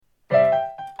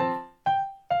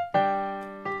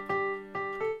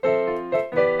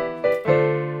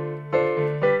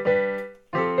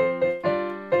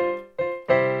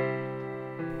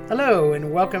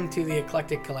welcome to the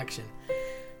Eclectic Collection.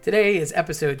 Today is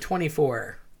episode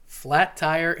 24, Flat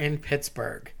Tire in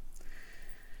Pittsburgh.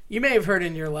 You may have heard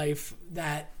in your life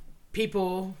that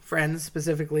people, friends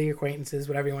specifically, acquaintances,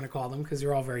 whatever you want to call them, because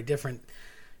they're all very different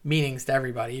meanings to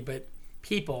everybody, but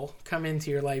people come into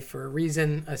your life for a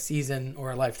reason, a season,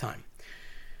 or a lifetime.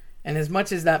 And as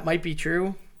much as that might be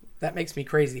true, that makes me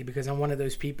crazy because I'm one of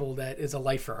those people that is a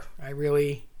lifer. I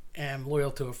really am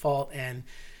loyal to a fault, and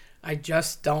I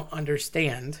just don't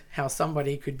understand how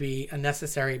somebody could be a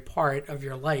necessary part of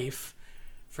your life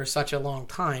for such a long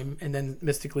time and then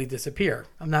mystically disappear.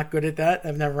 I'm not good at that.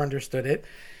 I've never understood it.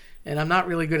 And I'm not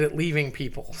really good at leaving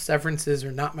people. Severances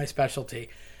are not my specialty.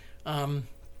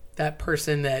 That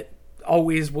person that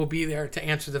always will be there to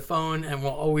answer the phone and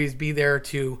will always be there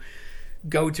to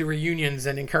go to reunions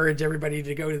and encourage everybody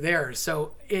to go to theirs.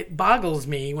 So it boggles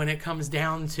me when it comes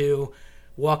down to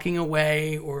walking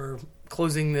away or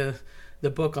closing the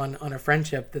book on a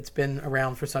friendship that's been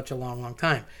around for such a long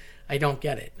time. I don't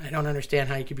get it. I don't understand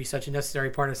how you could be such a necessary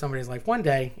part of somebody's life one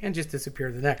day and just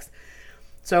disappear the next.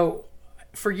 So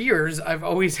for years, I've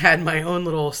always had my own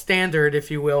little standard, if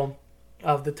you will,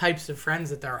 of the types of friends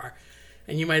that there are.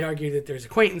 And you might argue that there's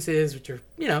acquaintances, which are,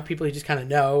 people you just kind of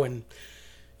know and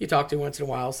you talk to once in a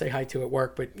while, say hi to at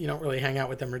work, but you don't really hang out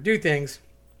with them or do things.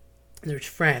 There's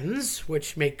friends,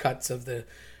 which make cuts of the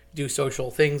do social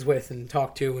things with and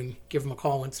talk to and give them a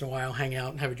call once in a while, hang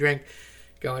out and have a drink,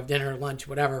 go have dinner, lunch,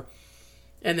 whatever.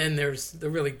 And then there's the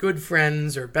really good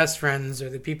friends or best friends or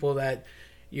the people that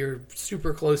you're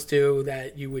super close to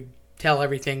that you would tell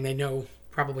everything. They know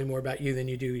probably more about you than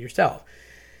you do yourself.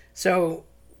 So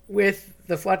with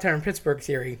the flat tire in Pittsburgh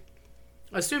theory,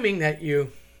 assuming that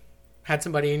you had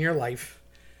somebody in your life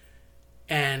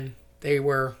and they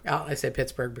were out, I said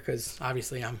Pittsburgh because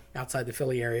obviously I'm outside the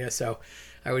Philly area, so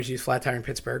I always use flat tire in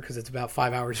Pittsburgh because it's about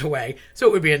 5 hours away, so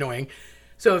it would be annoying.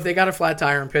 So if they got a flat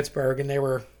tire in Pittsburgh and they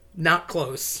were not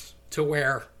close to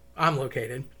where I'm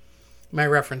located, my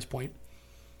reference point,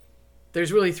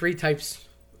 there's really three types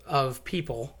of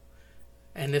people,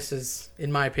 and this is,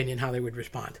 in my opinion, how they would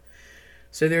respond.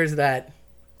 So there's that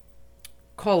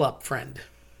call-up friend.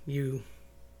 You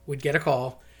would get a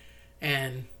call,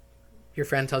 and your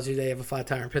friend tells you they have a flat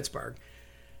tire in Pittsburgh.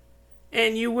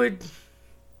 And you would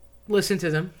listen to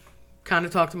them, kind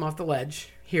of talk them off the ledge,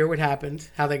 hear what happened,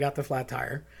 how they got the flat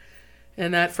tire.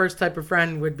 And that first type of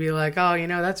friend would be like, oh,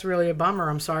 that's really a bummer.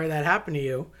 I'm sorry that happened to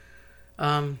you.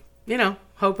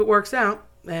 Hope it works out.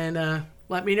 And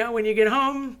let me know when you get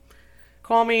home.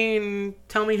 Call me and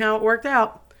tell me how it worked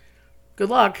out. Good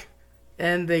luck.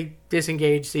 And they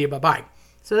disengage. See you. Bye-bye.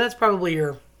 So that's probably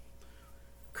your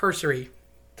cursory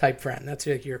type friend. That's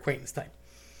like your acquaintance type.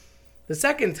 The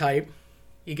second type,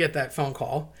 you get that phone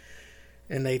call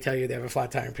and they tell you they have a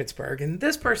flat tire in Pittsburgh. And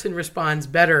this person responds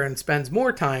better and spends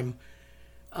more time,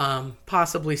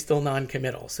 possibly still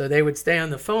non-committal. So they would stay on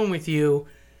the phone with you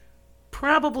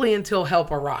probably until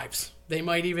help arrives. They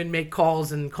might even make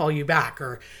calls and call you back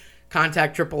or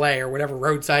contact AAA or whatever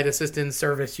roadside assistance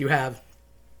service you have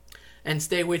and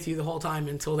stay with you the whole time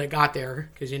until they got there,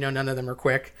 because none of them are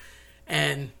quick,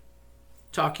 and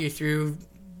talk you through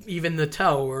even the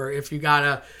tow, or if you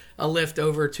got a lift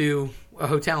over to a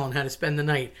hotel and how to spend the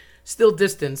night. Still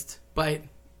distanced, but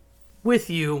with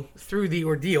you through the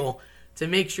ordeal to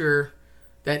make sure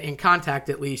that in contact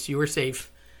at least you were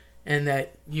safe and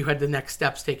that you had the next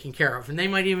steps taken care of. And they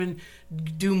might even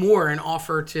do more and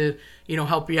offer to,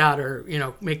 help you out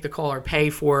or, make the call or pay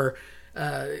for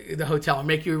the hotel or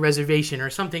make you a reservation or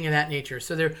something of that nature.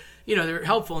 So they're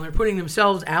helpful and they're putting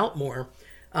themselves out more.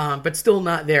 But still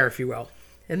not there, if you will.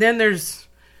 And then there's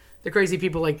the crazy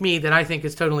people like me that I think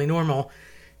is totally normal.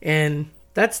 And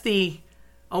that's the,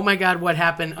 oh my God, what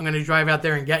happened? I'm going to drive out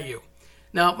there and get you.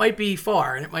 Now, it might be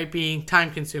far and it might be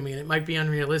time consuming and it might be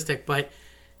unrealistic, but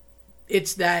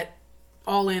it's that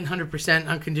all-in 100%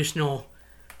 unconditional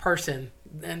person.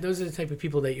 And those are the type of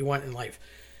people that you want in life.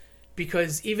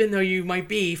 Because even though you might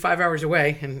be 5 hours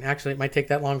away, and actually it might take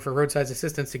that long for roadside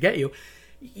assistance to get you,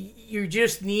 you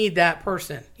just need that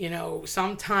person.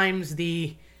 Sometimes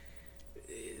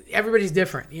everybody's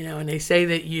different, and they say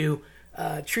that you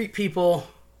treat people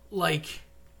like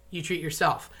you treat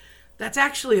yourself. That's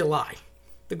actually a lie.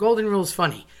 The golden rule is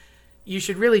funny. You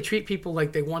should really treat people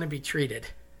like they want to be treated.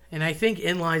 And I think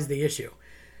in lies the issue,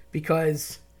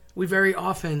 because we very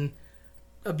often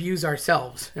abuse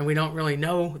ourselves and we don't really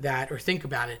know that or think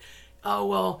about it. Oh,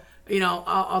 well,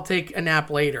 I'll take a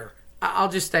nap later. I'll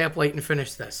just stay up late and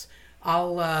finish this.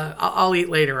 I'll eat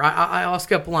later. I'll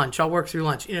skip lunch. I'll work through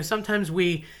lunch. Sometimes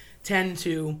we tend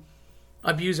to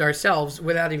abuse ourselves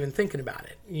without even thinking about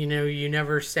it. You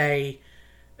never say,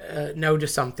 no to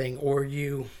something, or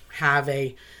you have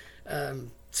a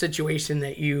situation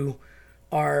that you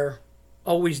are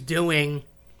always doing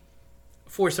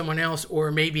for someone else,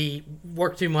 or maybe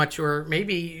work too much, or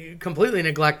maybe completely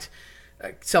neglect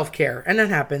self-care. And that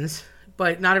happens,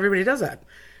 but not everybody does that.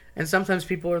 And sometimes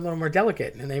people are a little more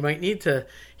delicate and they might need to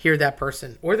hear that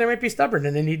person, or they might be stubborn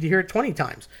and they need to hear it 20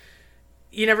 times.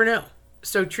 You never know.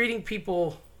 So treating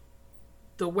people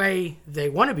the way they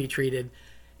want to be treated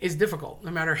is difficult,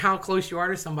 no matter how close you are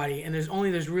to somebody. And there's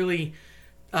only those really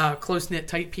close-knit,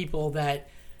 tight people that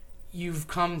you've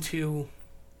come to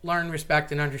learn,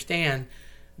 respect, and understand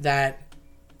that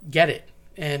get it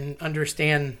and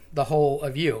understand the whole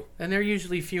of you. And they're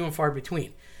usually few and far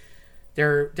between.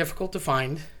 They're difficult to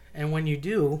find. And when you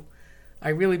do, I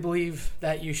really believe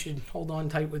that you should hold on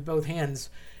tight with both hands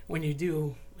when you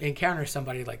do encounter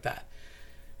somebody like that.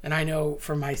 And I know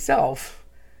for myself,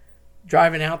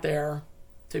 driving out there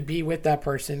to be with that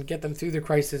person, get them through the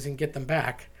crisis and get them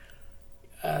back,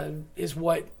 is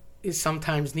what is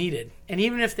sometimes needed. And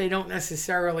even if they don't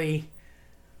necessarily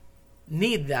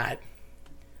need that,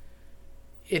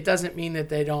 it doesn't mean that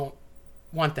they don't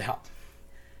want the help.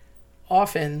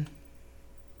 Often,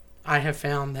 I have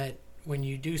found that when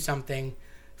you do something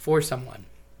for someone,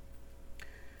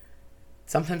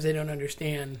 sometimes they don't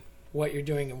understand what you're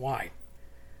doing and why.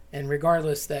 And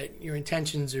regardless that your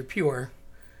intentions are pure,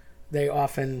 they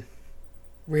often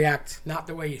react not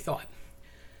the way you thought.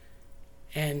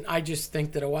 And I just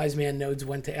think that a wise man knows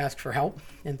when to ask for help,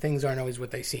 and things aren't always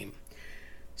what they seem.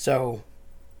 So,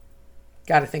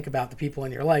 got to think about the people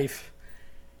in your life.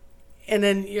 And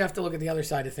then you have to look at the other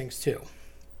side of things too.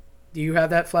 Do you have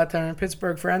that flat tire in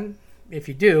Pittsburgh friend? If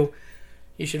you do,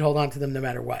 you should hold on to them no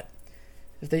matter what.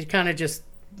 If they kind of just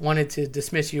wanted to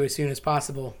dismiss you as soon as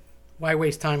possible, why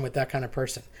waste time with that kind of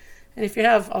person? And if you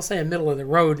have, I'll say, a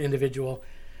middle-of-the-road individual,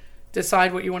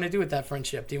 decide what you want to do with that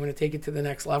friendship. Do you want to take it to the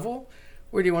next level?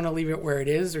 Or do you want to leave it where it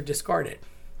is or discard it?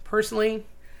 Personally,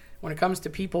 when it comes to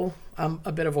people, I'm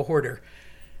a bit of a hoarder.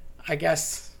 I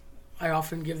guess I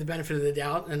often give the benefit of the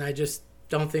doubt, and I just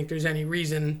don't think there's any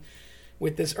reason,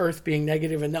 with this earth being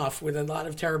negative enough, with a lot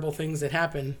of terrible things that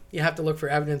happen, you have to look for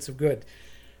evidence of good.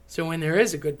 So when there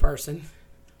is a good person,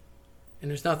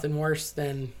 and there's nothing worse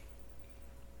than,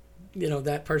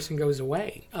 that person goes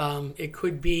away. It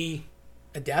could be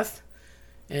a death,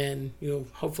 and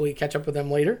hopefully catch up with them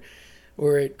later.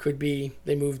 Or it could be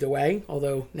they moved away,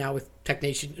 although now with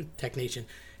technation,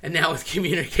 and now with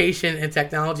communication and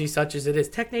technology such as it is.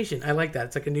 Technation, I like that.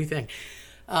 It's like a new thing.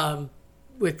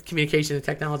 With communication and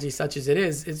technology such as it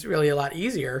is, it's really a lot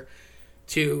easier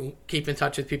to keep in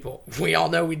touch with people. We all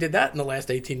know we did that in the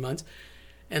last 18 months,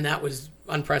 and that was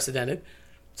unprecedented.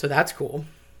 So that's cool.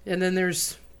 And then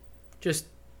there's just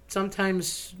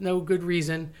sometimes no good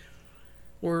reason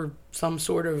or some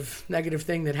sort of negative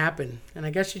thing that happened. And I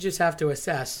guess you just have to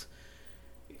assess,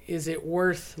 is it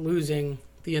worth losing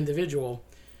the individual,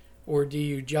 or do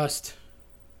you just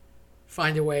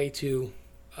find a way to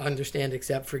understand,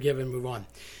 accept, forgive, and move on?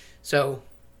 So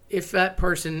if that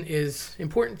person is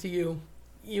important to you,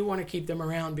 you want to keep them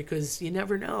around, because you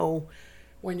never know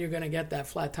when you're going to get that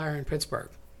flat tire in Pittsburgh.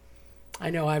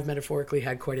 I know I've metaphorically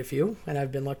had quite a few, and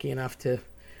I've been lucky enough to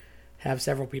have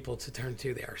several people to turn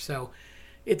to there. So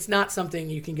it's not something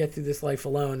you can get through this life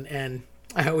alone. And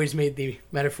I always made the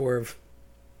metaphor of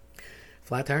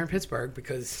flat tire in Pittsburgh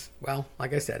because, well,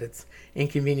 like I said, it's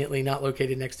inconveniently not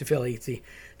located next to Philly. It's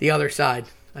the other side.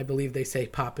 I believe they say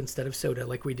pop instead of soda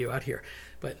like we do out here,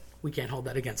 but we can't hold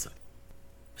that against them.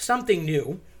 Something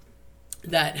new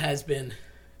that has been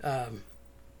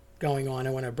going on,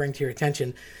 I want to bring to your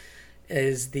attention,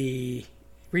 is the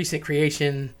recent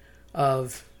creation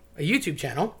of a YouTube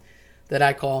channel that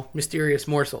I call Mysterious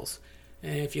Morsels.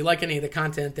 And if you like any of the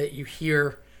content that you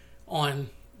hear on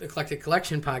the Eclectic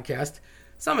Collection podcast,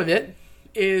 some of it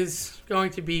is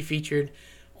going to be featured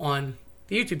on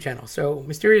the YouTube channel. So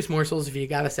Mysterious Morsels, if you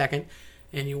got a second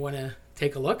and you want to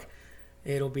take a look,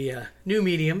 it'll be a new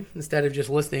medium. Instead of just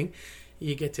listening,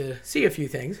 you get to see a few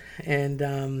things.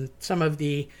 And some of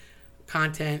the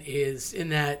content is in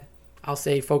that, I'll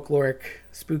say, folkloric,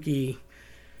 spooky,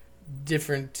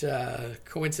 different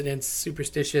coincidence,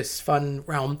 superstitious, fun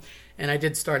realm. And I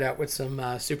did start out with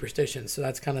some superstitions. So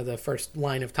that's kind of the first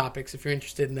line of topics if you're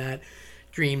interested in that.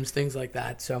 Dreams, things like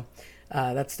that. So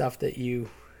that's stuff that you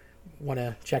want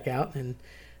to check out and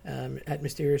at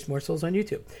Mysterious Morsels on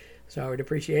YouTube. So I would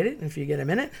appreciate it if you get a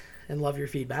minute, and love your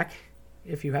feedback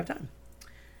if you have time.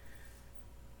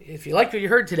 If you liked what you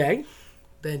heard today,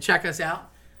 then check us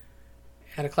out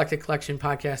at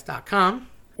eclecticcollectionpodcast.com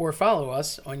or follow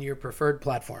us on your preferred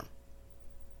platform.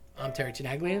 I'm Terry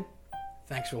Chinaglia.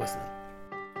 Thanks for listening.